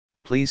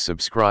Please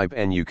subscribe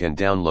and you can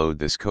download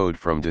this code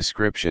from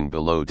description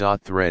below.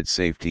 Thread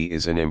safety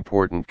is an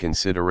important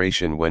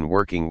consideration when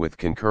working with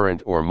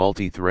concurrent or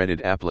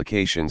multi-threaded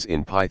applications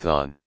in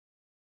Python.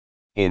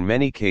 In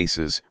many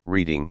cases,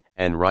 reading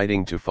and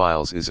writing to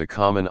files is a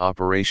common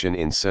operation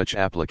in such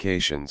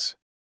applications.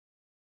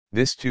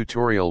 This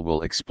tutorial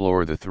will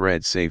explore the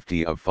thread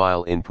safety of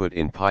file input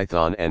in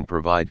Python and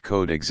provide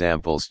code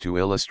examples to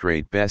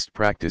illustrate best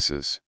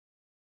practices.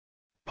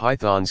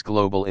 Python's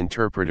global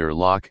interpreter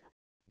lock,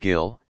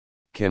 GIL,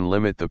 can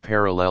limit the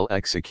parallel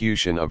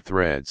execution of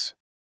threads.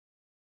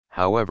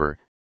 However,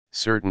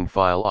 certain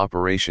file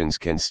operations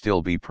can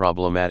still be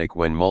problematic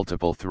when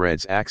multiple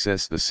threads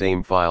access the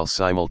same file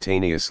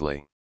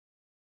simultaneously.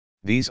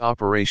 These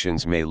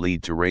operations may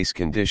lead to race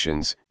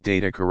conditions,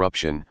 data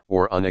corruption,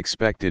 or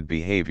unexpected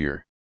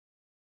behavior.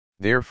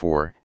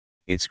 Therefore,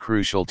 it's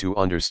crucial to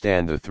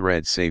understand the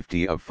thread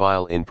safety of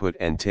file input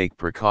and take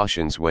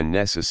precautions when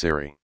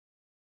necessary.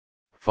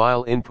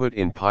 File input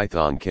in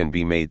Python can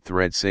be made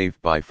thread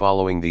safe by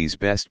following these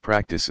best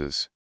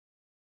practices.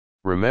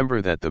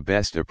 Remember that the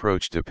best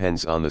approach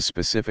depends on the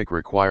specific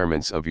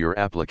requirements of your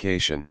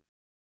application.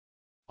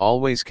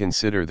 Always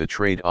consider the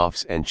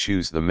trade-offs and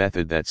choose the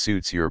method that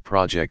suits your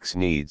project's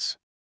needs.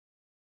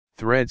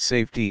 Thread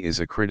safety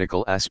is a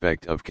critical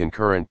aspect of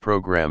concurrent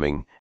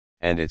programming,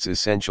 and it's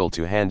essential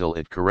to handle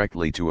it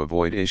correctly to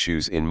avoid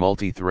issues in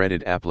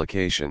multi-threaded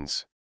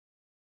applications.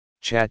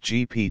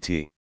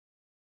 ChatGPT